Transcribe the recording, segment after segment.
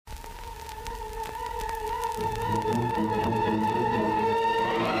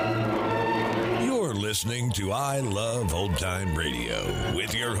listening to I Love Old Time Radio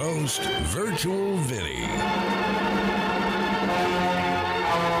with your host, Virtual Vinny.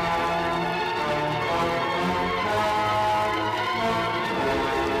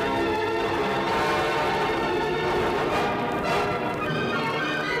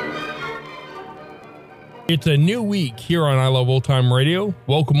 It's a new week here on I Love Old Time Radio.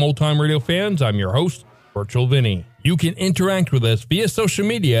 Welcome, Old Time Radio fans. I'm your host, Virtual Vinny. You can interact with us via social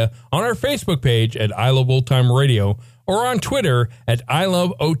media on our Facebook page at I Love Old Time Radio or on Twitter at I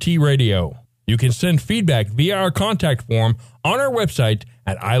Love OT Radio. You can send feedback via our contact form on our website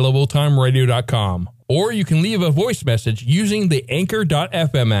at iloveoldtimeradio.com, or you can leave a voice message using the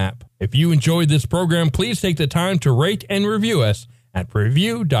Anchor.fm app. If you enjoyed this program, please take the time to rate and review us at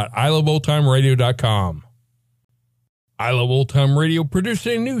review.iloveoldtimeradio.com. I Love Old Time Radio produces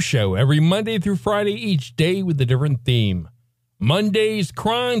a new show every Monday through Friday, each day with a different theme. Monday's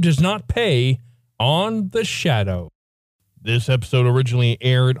Crime Does Not Pay on The Shadow. This episode originally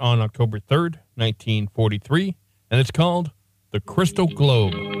aired on October 3rd, 1943, and it's called The Crystal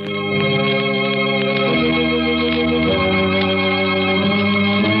Globe. Who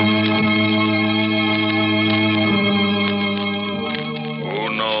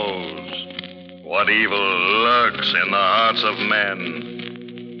knows what evil lurks in the hearts of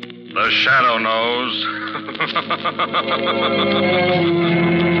men? The Shadow knows.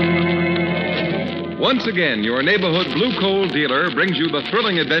 Once again, your neighborhood blue coal dealer brings you the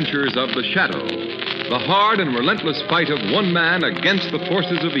thrilling adventures of The Shadow, the hard and relentless fight of one man against the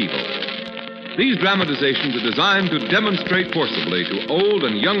forces of evil. These dramatizations are designed to demonstrate forcibly to old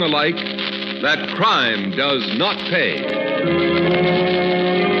and young alike that crime does not pay.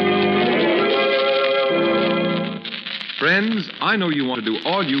 Friends, I know you want to do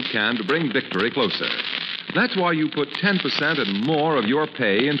all you can to bring victory closer. That's why you put 10% and more of your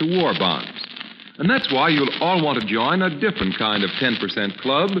pay into war bonds. And that's why you'll all want to join a different kind of 10%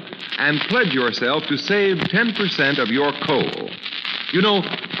 club and pledge yourself to save 10% of your coal. You know,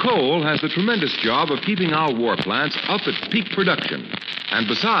 coal has the tremendous job of keeping our war plants up at peak production. And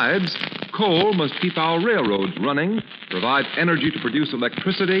besides, coal must keep our railroads running, provide energy to produce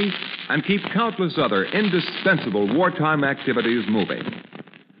electricity, and keep countless other indispensable wartime activities moving.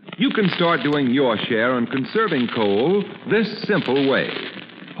 You can start doing your share in conserving coal this simple way.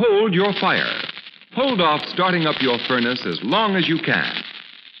 Hold your fire. Hold off starting up your furnace as long as you can.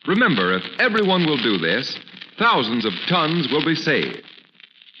 Remember, if everyone will do this, thousands of tons will be saved.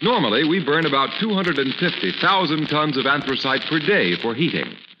 Normally, we burn about 250,000 tons of anthracite per day for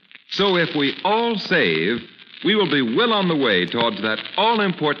heating. So if we all save, we will be well on the way towards that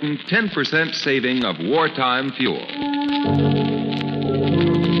all-important 10% saving of wartime fuel.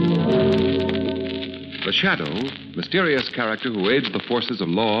 The Shadow, mysterious character who aids the forces of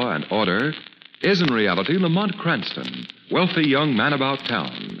law and order, is in reality Lamont Cranston, wealthy young man about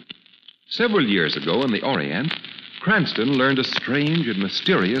town. Several years ago in the Orient, Cranston learned a strange and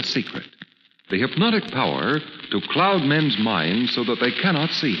mysterious secret: the hypnotic power to cloud men's minds so that they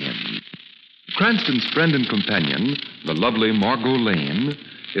cannot see him. Cranston's friend and companion, the lovely Margot Lane,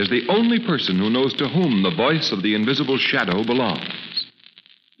 is the only person who knows to whom the voice of the invisible shadow belongs.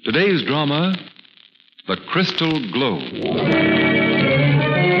 Today's drama, The Crystal Globe.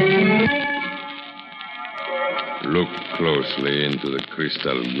 Look closely into the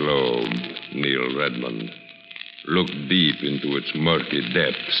crystal globe, Neil Redmond. Look deep into its murky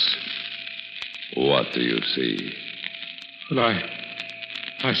depths. What do you see? Well,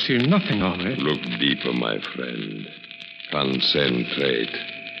 I see nothing of it. Look deeper, my friend. Concentrate.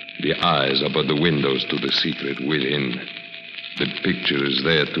 The eyes above the windows to the secret within. The picture is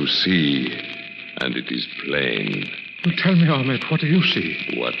there to see, and it is plain. Well, tell me, Ahmed, what do you see?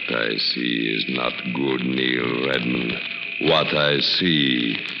 What I see is not good, Neil Redmond. What I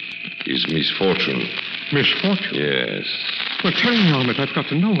see is misfortune. Misfortune? Yes. Well, tell me, Ahmed, I've got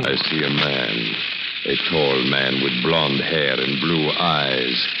to know. I see a man. A tall man with blonde hair and blue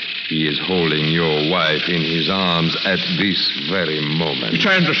eyes. He is holding your wife in his arms at this very moment. It's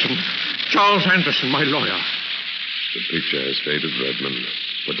Anderson. Charles Anderson, my lawyer. The picture has faded, Redmond.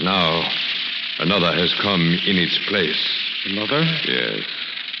 But now, another has come in its place. Another? Yes.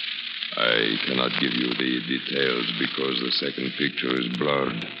 I cannot give you the details because the second picture is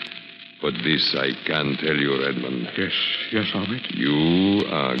blurred. But this I can tell you, Redmond. Yes, Ahmed. You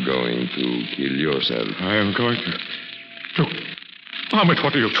are going to kill yourself. I am going to... Look, Ahmed,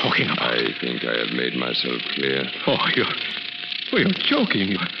 what are you talking about? I think I have made myself clear. You're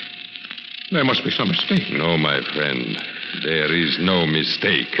joking. There must be some mistake. No, my friend. There is no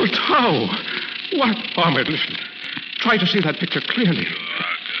mistake. But how? What? Ahmed, listen. Try to see that picture clearly.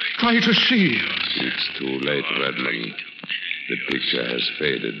 Try to see. It's too late, Redmond. The picture has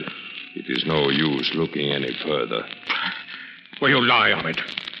faded. It is no use looking any further. Well, you lie, Ahmed.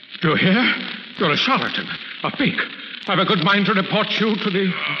 Do you hear? You're a charlatan, a fake. I've a good mind to report you to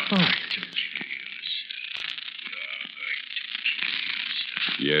the... Oh.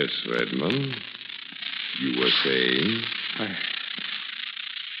 Yes, Redmond. You were saying?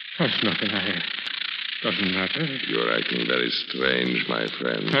 That's nothing. Doesn't matter. You're acting very strange, my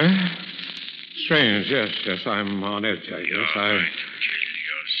friend. Huh? Strange, yes. I'm on edge, I guess.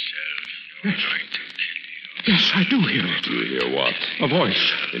 Yes, I do hear it. You hear what? A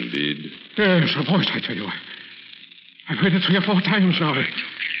voice. Indeed? Yes, a voice, I tell you. I've heard it 3 or 4 times now.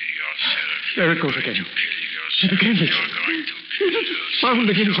 There it goes again. And again it's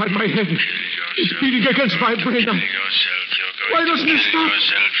sounding inside my head. It's beating against my brain. Why doesn't it stop?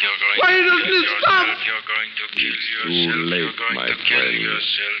 Why doesn't it stop? It's too late, my friend.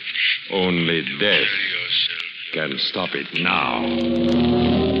 Only death can stop it now.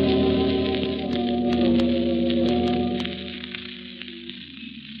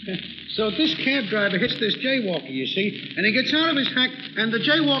 So this cab driver hits this jaywalker, you see, and he gets out of his hack, and the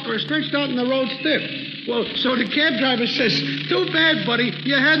jaywalker is stretched out in the road stiff. Well, so the cab driver says, "Too bad, buddy,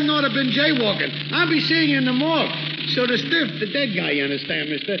 you hadn't ought to been jaywalking. I'll be seeing you in the morgue." So the stiff, the dead guy, you understand,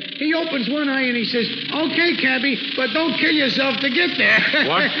 mister, he opens one eye and he says, "Okay, cabby, but don't kill yourself to get there."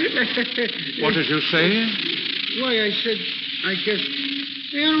 What? What did you say? Why, I guess...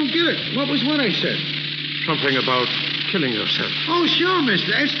 Hey, I don't get it. What was what I said? Something about killing yourself. Oh, sure,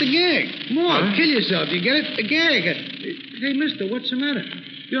 mister. That's the gag. More, Huh? kill yourself. You get it? The gag. Hey, mister, what's the matter?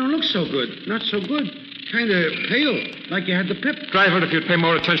 You don't look so good. Not so good. Kind of pale, like you had the pip. Driver, if you'd pay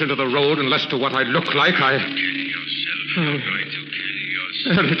more attention to the road and less to what I look like,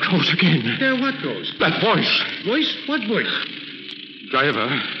 There it goes again. There what goes? That voice. Voice? What voice?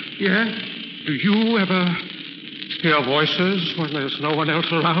 Driver, Yeah? do you ever hear voices when there's no one else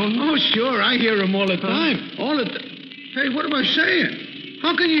around? Oh, sure. I hear them all the time. All the time. Hey, what am I saying?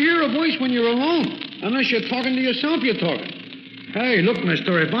 How can you hear a voice when you're alone? Unless you're talking to yourself, you're talking. Hey, look,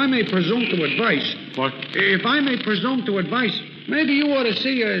 mister, if I may presume to advise... What? If I may presume to advise, maybe you ought to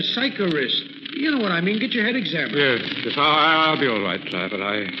see a psychiatrist. You know what I mean. Get your head examined. Yes, I'll be all right, driver.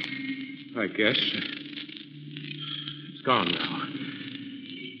 I guess. It's gone now.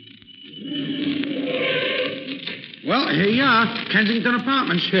 Well, here you are. Kensington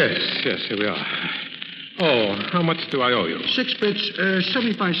Apartments. Yes, here we are. Oh, how much do I owe you? 6 bits,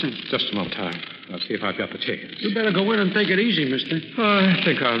 75 cents. Just a moment, I'll see if I've got the change. You better go in and take it easy, mister. I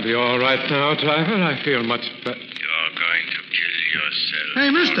think I'll be all right now, driver. I feel much better. You're going to kill yourself. Hey,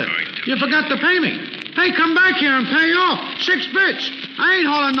 mister, you forgot to pay me. Hey, come back here and pay off. 6 bits. I ain't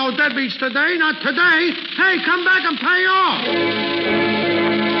hauling no deadbeats today, not today. Hey, come back and pay off.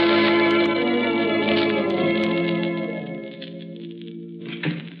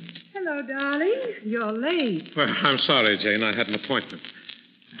 Hello, darling. You're late. Well, I'm sorry, Jane. I had an appointment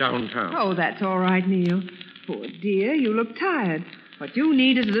downtown. Oh, that's all right, Neil. Poor dear, you look tired. What you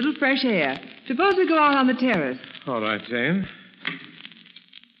need is a little fresh air. Suppose we go out on the terrace. All right, Jane.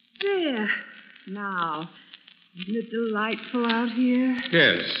 There. Now, isn't it delightful out here?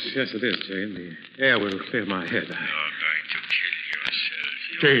 Yes, it is, Jane. The air will clear my head. You're going to kill yourself.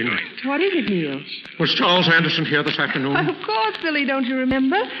 Jane, What is it, Neil? was Charles Anderson here this afternoon? Well, of course, Billy, don't you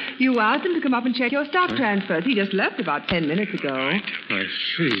remember? You asked him to come up and check your stock transfers. He just left about 10 minutes ago. I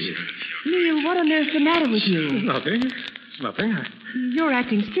see. Neil, what on earth's the matter with you? Nothing. It's nothing. You're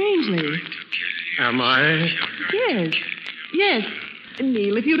acting strangely. Am I? Yes.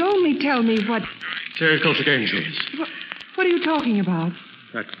 Neil, if you'd only tell me what... There it goes again, Jane. What are you talking about?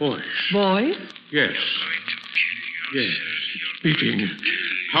 That voice. Voice? Yes. Yes. Beating.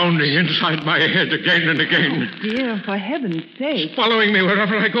 Pounding inside my head again and again. Dear, for heaven's sake. Following me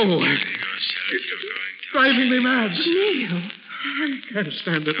wherever I go. Driving me mad. Neil. I can't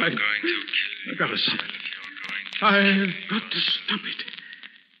stand it. I've got to stop it. I've got to stop it.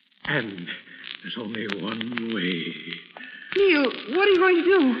 And there's only one way. Neil, what are you going to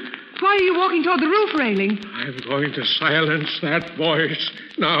do? Why are you walking toward the roof railing? I'm going to silence that voice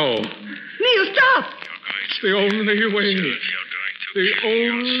now. Neil, stop! It's the only way. The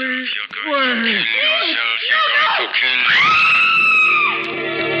only way.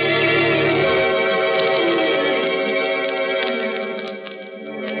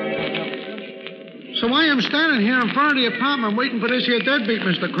 So I am standing here in front of the apartment waiting for this here deadbeat,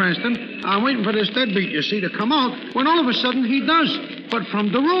 Mr. Cranston. I'm waiting for this deadbeat, you see, to come out, when all of a sudden he does. But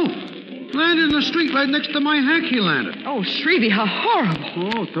from the roof. Landed in the street right next to my hack he landed. Oh, Shrevey, how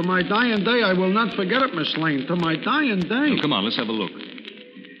horrible. Oh, to my dying day, I will not forget it, Miss Lane. To my dying day. Come on, let's have a look.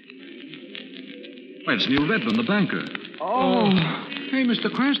 It's Neil Redmond, the banker. Oh. Hey, Mr.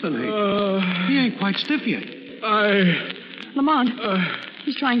 Cranston, he ain't quite stiff yet. Lamont,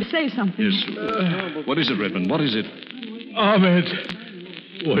 he's trying to say something. Yes. What is it, Redmond? What is it? Ahmed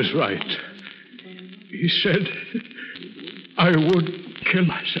was right. He said I would kill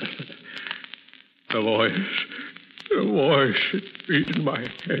myself. The voice that beat in my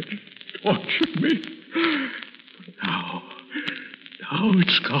head tortured me. But now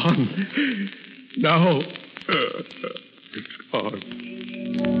it's gone. Now it's gone.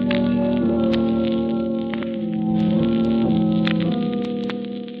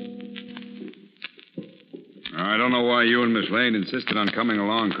 I don't know why you and Miss Lane insisted on coming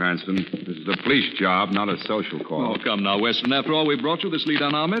along, Cranston. This is a police job, not a social call. Oh, come now, Weston. After all we brought you, this lead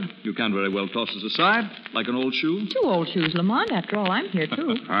on Ahmed, you can't very well toss us aside like an old shoe. 2 old shoes, Lamont. After all, I'm here,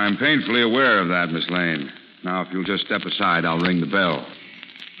 too. I'm painfully aware of that, Miss Lane. Now, if you'll just step aside, I'll ring the bell.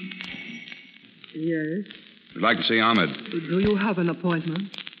 Yes? I'd like to see Ahmed. Do you have an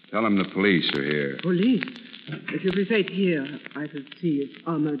appointment? Tell him the police are here. Police? If you prefer here, I shall see if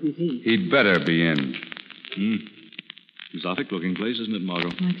Ahmed is in. He'd better be in. Exotic-looking place, isn't it, Margot?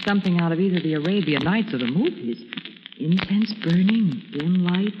 Like something out of either the Arabian Nights or the movies. Incense burning, dim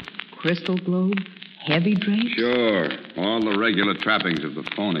light, crystal globe, heavy drapes. Sure. All the regular trappings of the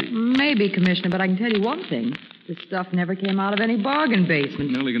phony. Maybe, Commissioner, but I can tell you one thing. This stuff never came out of any bargain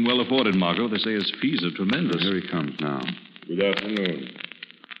basement. Well, he can well afford it, Margot. They say his fees are tremendous. Here he comes now. Good afternoon.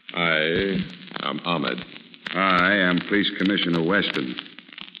 I am Ahmed. I am Police Commissioner Weston.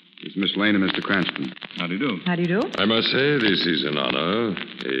 It's Miss Lane and Mr. Cranston. How do you do? How do you do? I must say this is an honor.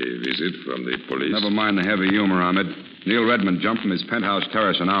 A visit from the police. Never mind the heavy humor, Ahmed. Neil Redmond jumped from his penthouse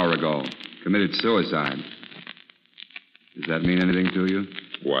terrace an hour ago. Committed suicide. Does that mean anything to you?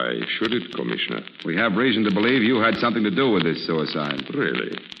 Why should it, Commissioner? We have reason to believe you had something to do with this suicide.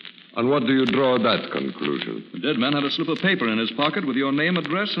 Really? And what do you draw that conclusion? The dead man had a slip of paper in his pocket with your name,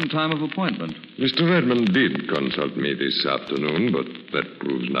 address, and time of appointment. Mr. Redmond did consult me this afternoon, but that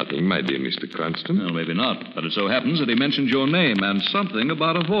proves nothing, my dear Mr. Cranston. Well, maybe not. But it so happens that he mentioned your name and something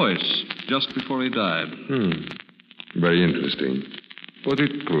about a voice just before he died. Very interesting. But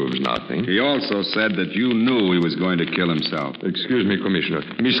it proves nothing. He also said that you knew he was going to kill himself. Excuse me, Commissioner.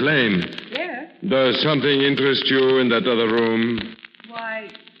 Miss Lane. Yes? Does something interest you in that other room? Why,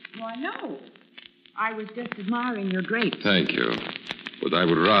 no. I was just admiring your drapes. Thank you. But I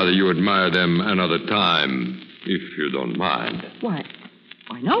would rather you admire them another time, if you don't mind. Why,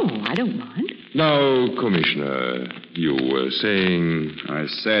 no, I don't mind. Now, Commissioner, you were saying... I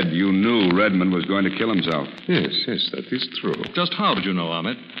said you knew Redmond was going to kill himself. Yes, that is true. Just how did you know,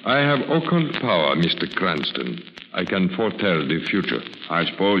 Ahmed? I have occult power, Mr. Cranston. I can foretell the future. I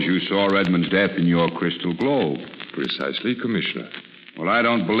suppose you saw Redmond's death in your crystal globe. Precisely, Commissioner. Well, I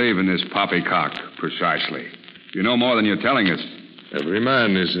don't believe in this poppycock, precisely. You know more than you're telling us. Every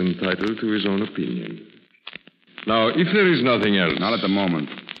man is entitled to his own opinion. Now, if there is nothing else... Not at the moment.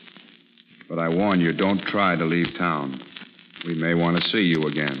 But I warn you, don't try to leave town. We may want to see you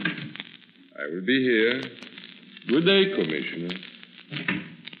again. I will be here. Good day, Commissioner.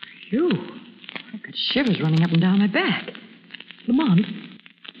 Phew. I've got shivers running up and down my back. Lamont,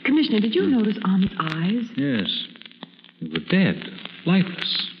 Commissioner, did you notice Ahmed's eyes? Yes. They were dead.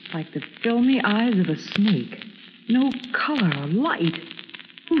 Lifeless. Like the filmy eyes of a snake. No color or light.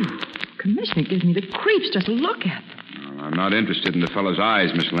 Whew. Commissioner gives me the creeps just to look at them. Well, I'm not interested in the fellow's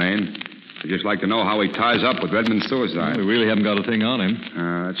eyes, Miss Lane. I'd just like to know how he ties up with Redmond's suicide. Well, we really haven't got a thing on him.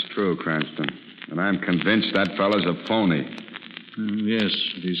 That's true, Cranston. And I'm convinced that fellow's a phony. Yes,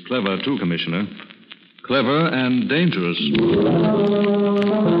 he's clever, too, Commissioner. Clever and dangerous.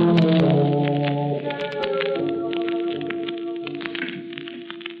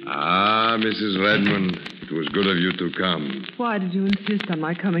 Ah, Mrs. Redmond, it was good of you to come. Why did you insist on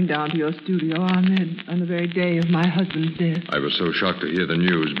my coming down to your studio, Ahmed, on the very day of my husband's death? I was so shocked to hear the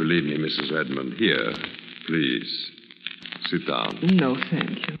news. Believe me, Mrs. Redmond. Here, please, sit down. No,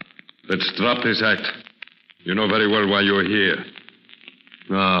 thank you. Let's drop this act. You know very well why you're here.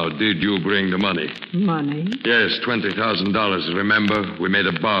 Now, did you bring the money? Money? Yes, $20,000. Remember, we made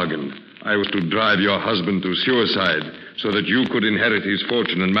a bargain. I was to drive your husband to suicide so that you could inherit his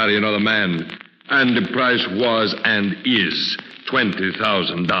fortune and marry another man. And the price was and is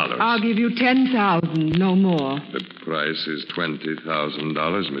 $20,000. I'll give you $10,000, no more. The price is $20,000,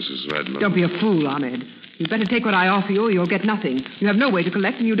 Mrs. Redmond. Don't be a fool, Ahmed. You'd better take what I offer you or you'll get nothing. You have no way to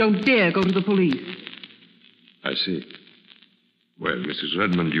collect and you don't dare go to the police. I see. Well, Mrs.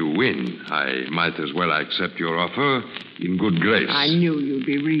 Redmond, you win. I might as well accept your offer in good grace. I knew you'd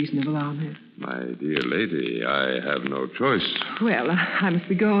be reasonable, Ahmed. My dear lady, I have no choice. Well, I must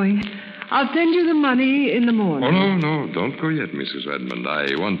be going. I'll send you the money in the morning. Oh, no, don't go yet, Mrs. Redmond.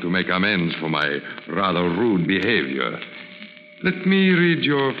 I want to make amends for my rather rude behavior. Let me read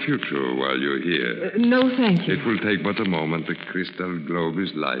your future while you're here. No, thank you. It will take but a moment. The crystal globe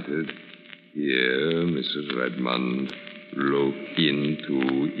is lighted. Here, Mrs. Redmond. Look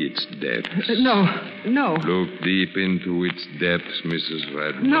into its depths. No. Look deep into its depths, Mrs.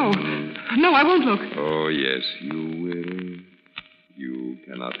 Redmond. No, I won't look. Oh, yes, you will. You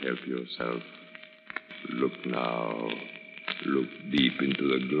cannot help yourself. Look now. Look deep into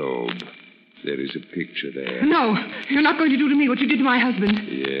the globe. There is a picture there. No, you're not going to do to me what you did to my husband.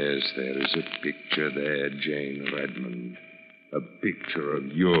 Yes, there is a picture there, Jane Redmond. A picture of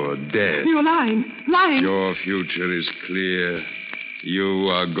your death. You're lying. Your future is clear. You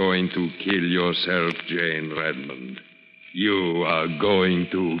are going to kill yourself, Jane Redmond. You are going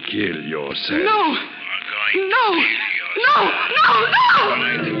to kill yourself. No.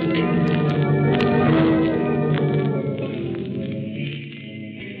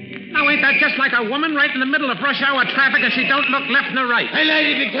 Now, ain't that just like a woman right in the middle of rush hour traffic and she don't look left nor right? Hey,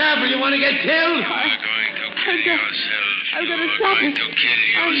 lady, be careful. You want to get killed? I've got to stop it.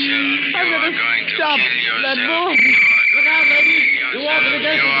 I've got to stop that boy. Look out, lady. You're walking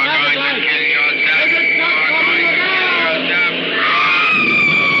against the traffic light. There's a truck coming. Look out.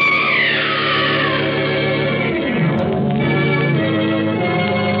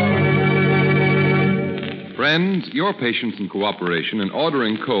 Friends, your patience and cooperation in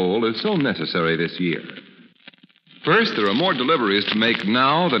ordering coal is so necessary this year. First, there are more deliveries to make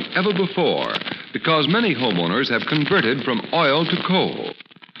now than ever before because many homeowners have converted from oil to coal.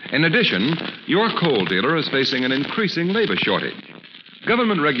 In addition, your coal dealer is facing an increasing labor shortage.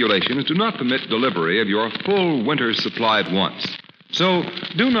 Government regulations do not permit delivery of your full winter's supply at once. So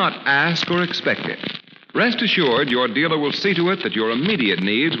do not ask or expect it. Rest assured your dealer will see to it that your immediate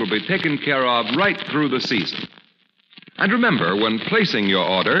needs will be taken care of right through the season. And remember, when placing your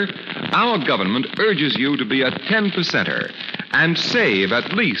order, our government urges you to be a 10%er and save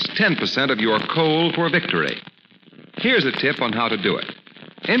at least 10% of your coal for victory. Here's a tip on how to do it.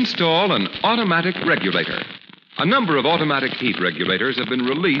 Install an automatic regulator. A number of automatic heat regulators have been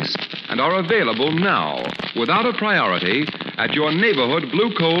released and are available now, without a priority, at your neighborhood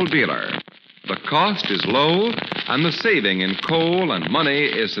blue coal dealer. The cost is low, and the saving in coal and money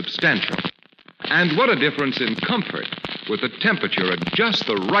is substantial. And what a difference in comfort with the temperature at just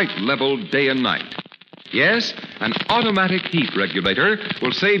the right level day and night. Yes, an automatic heat regulator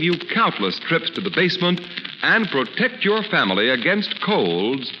will save you countless trips to the basement and protect your family against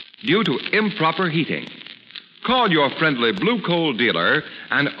colds due to improper heating. Call your friendly blue coal dealer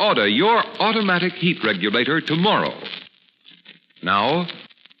and order your automatic heat regulator tomorrow. Now,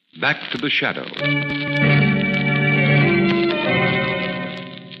 back to the shadow.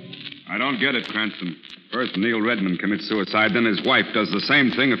 I don't get it, Cranston. First, Neil Redmond commits suicide, then his wife does the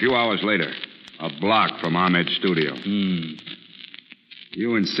same thing a few hours later. A block from Ahmed's studio.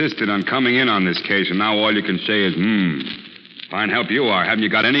 You insisted on coming in on this case, and now all you can say is, Fine help you are. Haven't you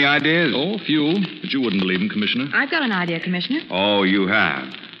got any ideas? Oh, a few. But you wouldn't believe them, Commissioner. I've got an idea, Commissioner. Oh, you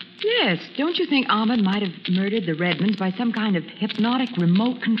have? Yes. Don't you think Ahmed might have murdered the Redmonds by some kind of hypnotic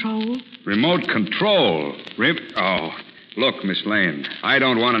remote control? Remote control? Look, Miss Lane, I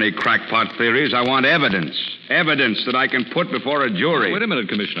don't want any crackpot theories. I want evidence. Evidence that I can put before a jury. Wait a minute,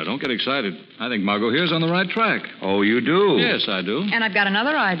 Commissioner. Don't get excited. I think Margot here's on the right track. Oh, you do? Yes, I do. And I've got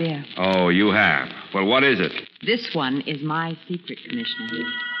another idea. Oh, you have? Well, what is it? This one is my secret, Commissioner.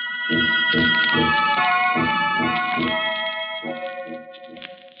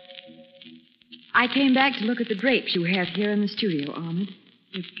 I came back to look at the drapes you have here in the studio, Ahmed.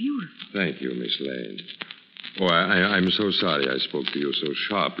 They're beautiful. Thank you, Miss Lane. Oh, I'm so sorry I spoke to you so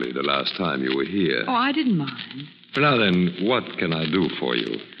sharply the last time you were here. Oh, I didn't mind. Now then, what can I do for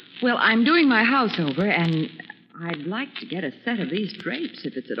you? Well, I'm doing my house over, and I'd like to get a set of these drapes,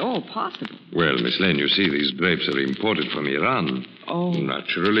 if it's at all possible. Well, Miss Lane, you see, these drapes are imported from Iran. Oh.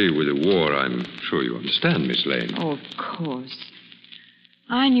 Naturally, with the war, I'm sure you understand, Miss Lane. Oh, of course.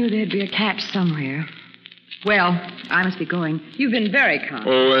 I knew there'd be a catch somewhere. Well, I must be going. You've been very kind.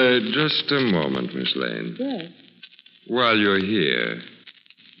 Oh, just a moment, Miss Lane. Yes. While you're here,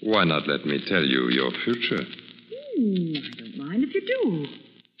 why not let me tell you your future? I don't mind if you do.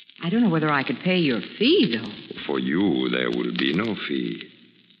 I don't know whether I could pay your fee, though. For you, there will be no fee.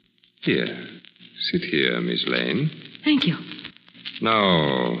 Here. Sit here, Miss Lane. Thank you.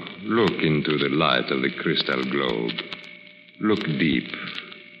 Now, look into the light of the crystal globe. Look deep.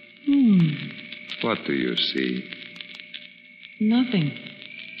 What do you see? Nothing.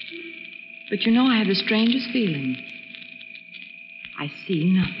 But you know, I have the strangest feeling. I see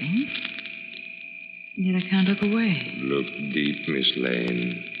nothing. And yet I can't look away. Look deep, Miss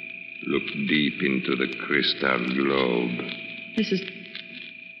Lane. Look deep into the crystal globe. This is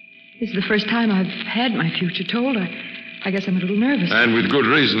the first time I've had my future told. I guess I'm a little nervous. And with good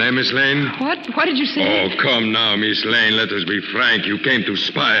reason, eh, Miss Lane? What did you say? Oh, come now, Miss Lane. Let us be frank. You came to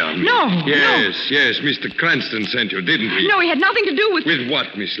spy on me. No. Yes. Mr. Cranston sent you, didn't he? No, he had nothing to do with... With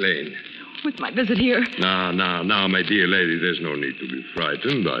what, Miss Lane? With my visit here. Now, my dear lady, there's no need to be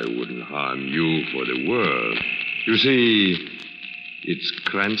frightened. I wouldn't harm you for the world. You see, it's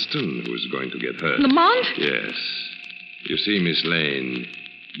Cranston who's going to get hurt. Lamont? Yes. You see, Miss Lane,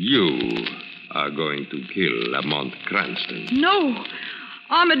 you are going to kill Lamont Cranston. No.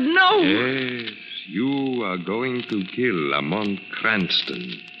 Ahmed, no. Yes, you are going to kill Lamont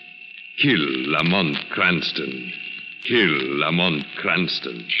Cranston. Kill Lamont Cranston. Kill Lamont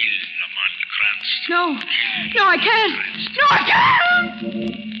Cranston. No, I can't. No, I can't!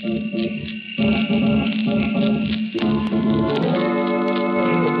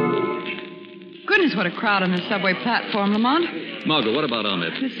 Goodness, what a crowd on the subway platform, Lamont. Margot, what about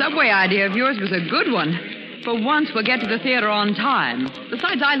Ahmed? The subway idea of yours was a good one. For once, we'll get to the theater on time.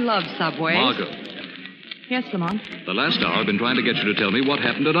 Besides, I love subways. Margot. Yes, Lamont? The last hour I've been trying to get you to tell me what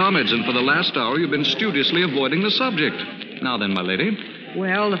happened at Ahmed's, and for the last hour you've been studiously avoiding the subject. Now then, my lady.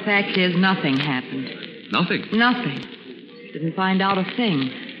 Well, the fact is nothing happened. Nothing? Nothing. Didn't find out a thing.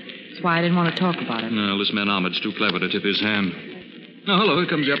 That's why I didn't want to talk about it. No, this man Ahmed's too clever to tip his hand. Oh, hello, here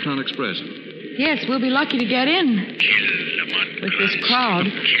comes the Uptown Express. Yes, we'll be lucky to get in. With this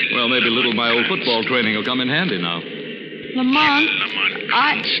crowd. Well, maybe a little of my old football training will come in handy now. Lamont,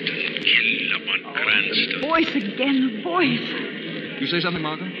 Cranston. Voice again, the voice. You say something,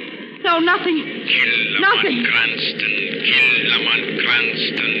 Margot? No, nothing. Nothing. Cranston. Kill Lamont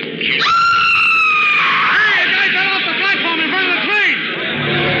Cranston. Kill... Hey, guys, get off the platform in front of the train!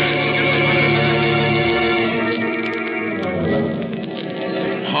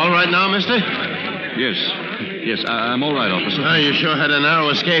 All right now, mister? Yes, I'm all right, officer. Oh, you sure had a narrow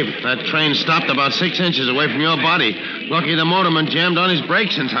escape. That train stopped about 6 inches away from your body. Lucky the motorman jammed on his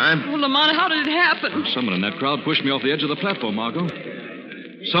brakes in time. Oh, Lamont, how did it happen? Someone in that crowd pushed me off the edge of the platform, Margot.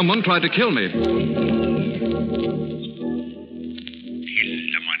 Someone tried to kill me. Kill Lamont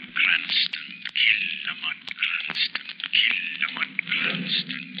Cranston. Kill Lamont Cranston. Kill Lamont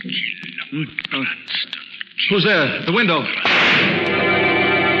Cranston. Kill Lamont Cranston. Who's there? The window.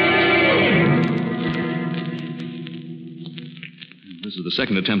 This is the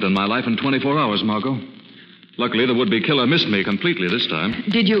second attempt on my life in 24 hours, Margot. Luckily, the would-be killer missed me completely this time.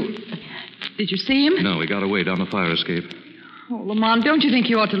 Did you see him? No, he got away down the fire escape. Oh, Lamont, don't you think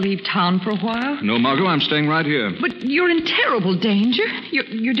you ought to leave town for a while? No, Margot, I'm staying right here. But you're in terrible danger.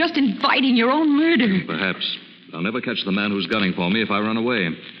 You're just inviting your own murder. Perhaps. I'll never catch the man who's gunning for me if I run away.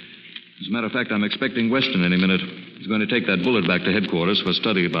 As a matter of fact, I'm expecting Weston any minute. He's going to take that bullet back to headquarters for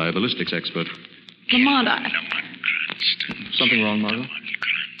study by a ballistics expert. Lamont, Something wrong, Margot?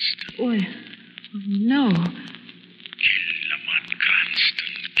 Oh, no.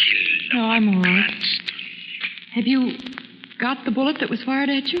 No, I'm all right. Have you got the bullet that was fired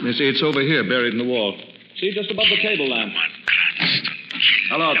at you? You see, it's over here, buried in the wall. See, just above the table lamp.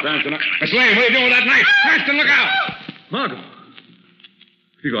 Hello, Cranston. Miss Lane, what are you doing with that knife? Cranston, look out! Margot.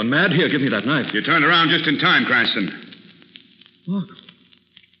 Have you gone mad? Here, give me that knife. You turned around just in time, Cranston. Margot.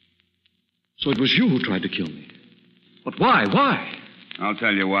 So it was you who tried to kill me. But why? Why? I'll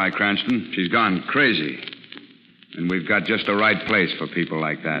tell you why, Cranston. She's gone crazy. And we've got just the right place for people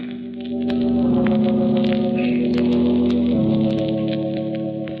like that.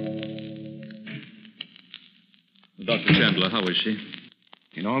 Dr. Chandler, how is she?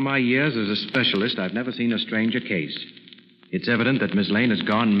 In all my years as a specialist, I've never seen a stranger case. It's evident that Miss Lane has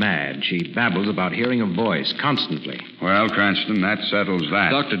gone mad. She babbles about hearing a voice constantly. Well, Cranston, that settles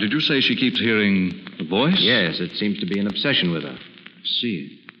that. Doctor, did you say she keeps hearing a voice? Yes, it seems to be an obsession with her.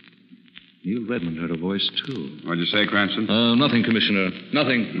 See. Neil Redmond heard a voice, too. What'd you say, Cranston? Nothing, Commissioner.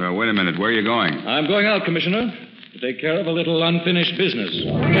 Nothing. Well, wait a minute. Where are you going? I'm going out, Commissioner, to take care of a little unfinished business.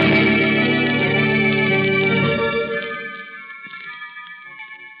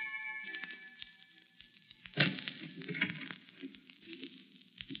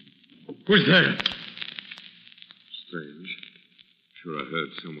 Who's there? Strange. Sure, I heard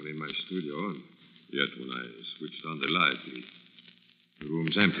someone in my studio, and yet when I switched on the light, the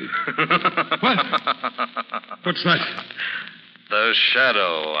room's empty. What? What's that? The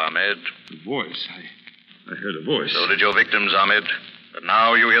shadow, Ahmed. The voice. I heard a voice. So did your victims, Ahmed. But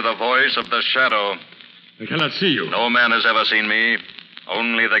now you hear the voice of the shadow. I cannot see you. No man has ever seen me.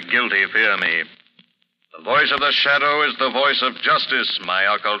 Only the guilty fear me. The voice of the shadow is the voice of justice, my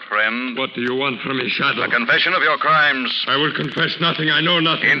occult friend. What do you want from me, Shadow? A confession of your crimes. I will confess nothing. I know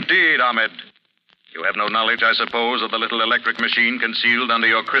nothing. Indeed, Ahmed. You have no knowledge, I suppose, of the little electric machine concealed under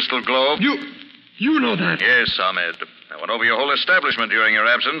your crystal globe? You know that? Yes, Ahmed. I went over your whole establishment during your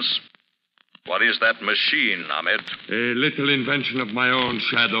absence. What is that machine, Ahmed? A little invention of my own,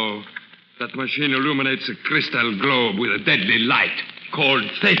 Shadow. That machine illuminates a crystal globe with a deadly light called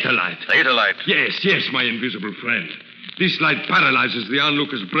theta light. Theta light? Yes, my invisible friend. This light paralyzes the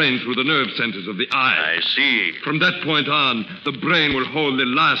onlooker's brain through the nerve centers of the eye. I see. From that point on, the brain will hold the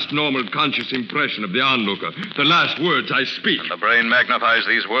last normal conscious impression of the onlooker, the last words I speak. And the brain magnifies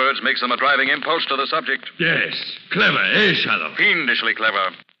these words, makes them a driving impulse to the subject. Yes. Clever, Shadow? Fiendishly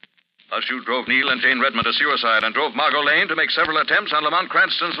clever. Thus you drove Neil and Jane Redmond to suicide and drove Margot Lane to make several attempts on Lamont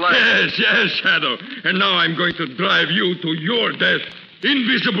Cranston's life. Yes, Shadow. And now I'm going to drive you to your death,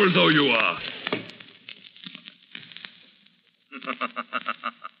 invisible though you are.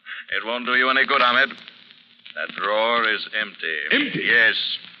 It won't do you any good, Ahmed. That drawer is empty. Empty? Yes.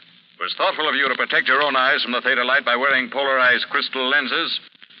 It was thoughtful of you to protect your own eyes from the theta light by wearing polarized crystal lenses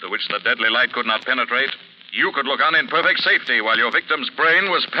to which the deadly light could not penetrate. You could look on in perfect safety while your victim's brain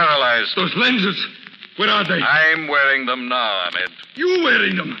was paralyzed. Those lenses, where are they? I'm wearing them now, Ahmed. You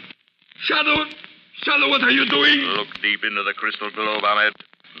wearing them? Shadow, what are you doing? Look deep into the crystal globe, Ahmed.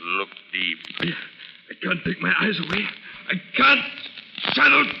 Look deep. I can't take my eyes away. I can't.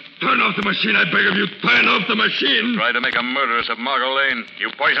 Shadow, turn off the machine, I beg of you. Turn off the machine. Try to make a murderess of Margot Lane. You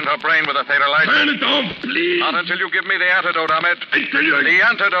poisoned her brain with a theta light. Turn it off, please. Not until you give me the antidote, Ahmed. I tell you. The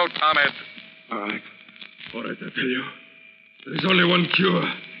antidote, Ahmed. All right, I tell you. There is only one cure.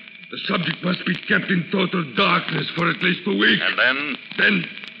 The subject must be kept in total darkness for at least a week. And then?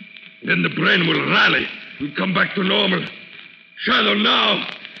 Then the brain will rally. Will come back to normal. Shadow, now.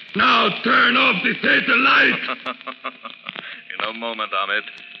 Now turn off the theta light. In a moment, Ahmed.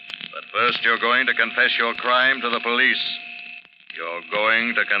 But first you're going to confess your crime to the police. You're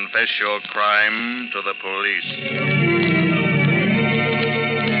going to confess your crime to the police.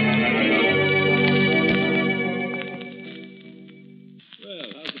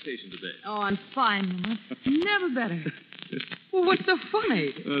 Oh, I'm fine, Mama. Never better. Well, what's so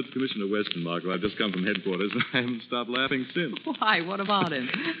funny? Oh, it's Commissioner Weston, Margot. I've just come from headquarters. I haven't stopped laughing since. Why? What about him?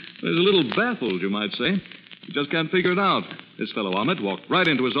 There's a little baffled, you might say. He just can't figure it out. This fellow Ahmed walked right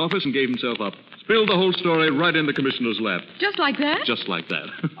into his office and gave himself up. Spilled the whole story right in the commissioner's lap. Just like that? Just like that.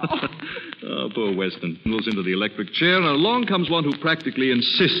 Oh, poor Weston. Moves into the electric chair, and along comes one who practically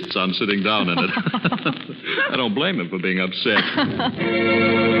insists on sitting down in it. I don't blame him for being upset.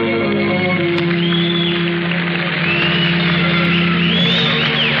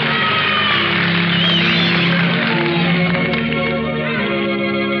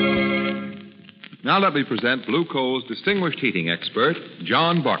 Now let me present Blue Coal's distinguished heating expert,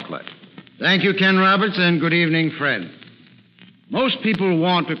 John Bartlett. Thank you, Ken Roberts, and good evening, friend. Most people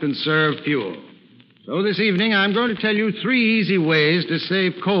want to conserve fuel. So this evening, I'm going to tell you 3 easy ways to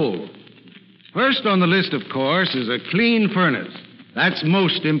save coal. First on the list, of course, is a clean furnace. That's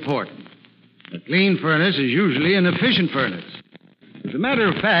most important. A clean furnace is usually an efficient furnace. As a matter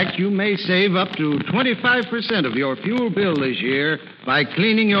of fact, you may save up to 25% of your fuel bill this year by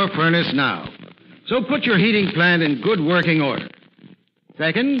cleaning your furnace now. So put your heating plant in good working order.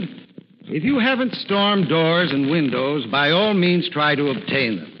 Second, if you haven't storm doors and windows, by all means try to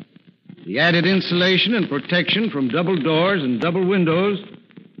obtain them. The added insulation and protection from double doors and double windows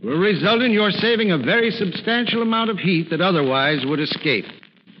will result in your saving a very substantial amount of heat that otherwise would escape.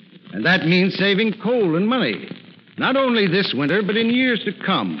 And that means saving coal and money, not only this winter, but in years to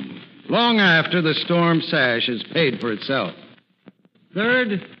come, long after the storm sash has paid for itself.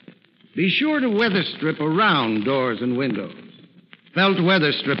 Third, be sure to weather strip around doors and windows. Felt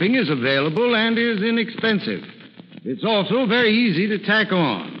weather stripping is available and is inexpensive. It's also very easy to tack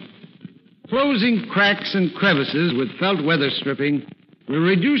on. Closing cracks and crevices with felt weather stripping will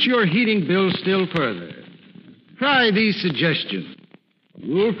reduce your heating bill still further. Try these suggestions.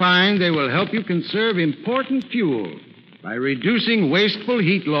 You'll find they will help you conserve important fuel by reducing wasteful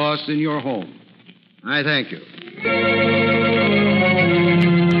heat loss in your home. I thank you.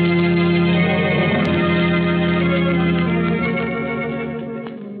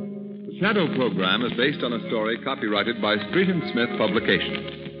 The Shadow program is based on a story copyrighted by Street and Smith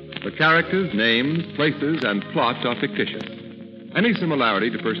Publications. The characters, names, places, and plot are fictitious. Any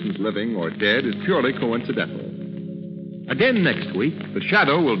similarity to persons living or dead is purely coincidental. Again next week, the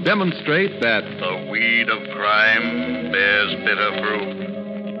Shadow will demonstrate that the weed of crime bears bitter fruit.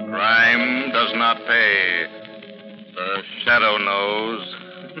 Crime does not pay. The Shadow knows.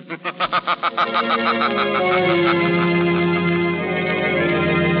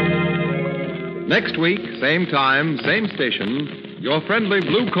 Next week, same time, same station, your friendly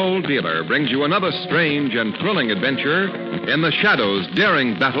Blue Coal dealer brings you another strange and thrilling adventure in the Shadow's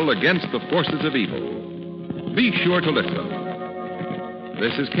daring battle against the forces of evil. Be sure to listen.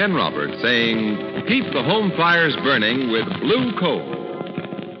 This is Ken Roberts saying, keep the home fires burning with Blue Coal.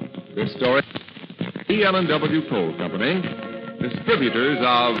 This story, E.L.N.W. Coal Company, distributors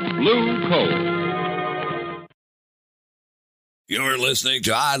of Blue Coal. You're listening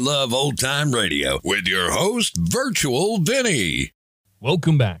to I Love Old Time Radio with your host, Virtual Vinny.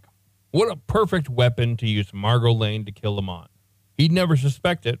 Welcome back. What a perfect weapon to use Margot Lane to kill Lamont. He'd never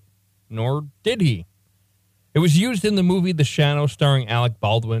suspect it, nor did he. It was used in the movie The Shadow starring Alec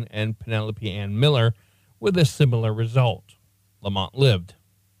Baldwin and Penelope Ann Miller with a similar result. Lamont lived.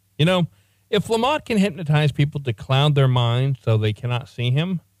 You know, if Lamont can hypnotize people to cloud their minds so they cannot see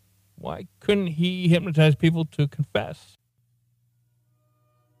him, why couldn't he hypnotize people to confess?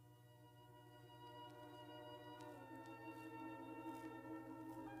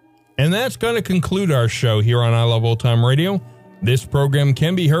 And that's going to conclude our show here on I Love Old Time Radio. This program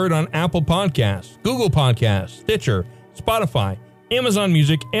can be heard on Apple Podcasts, Google Podcasts, Stitcher, Spotify, Amazon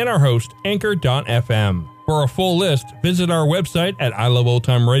Music, and our host, Anchor.fm. For a full list, visit our website at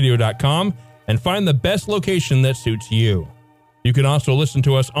iloveoldtimeradio.com and find the best location that suits you. You can also listen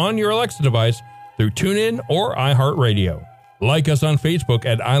to us on your Alexa device through TuneIn or iHeartRadio. Like us on Facebook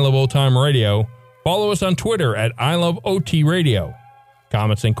at I Love Old Time Radio. Follow us on Twitter at I Love OT Radio.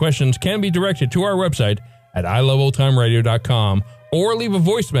 Comments and questions can be directed to our website at iloveoldtimeradio.com or leave a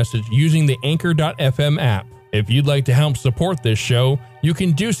voice message using the Anchor.fm app. If you'd like to help support this show, you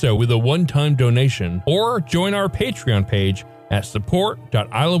can do so with a one-time donation or join our Patreon page at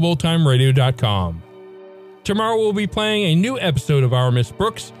support.iloveoldtimeradio.com. Tomorrow we'll be playing a new episode of Our Miss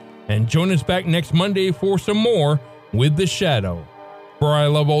Brooks, and join us back next Monday for some more with The Shadow. For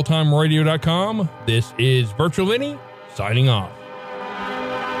iloveoldtimeradio.com, this is Virtual Vinny signing off.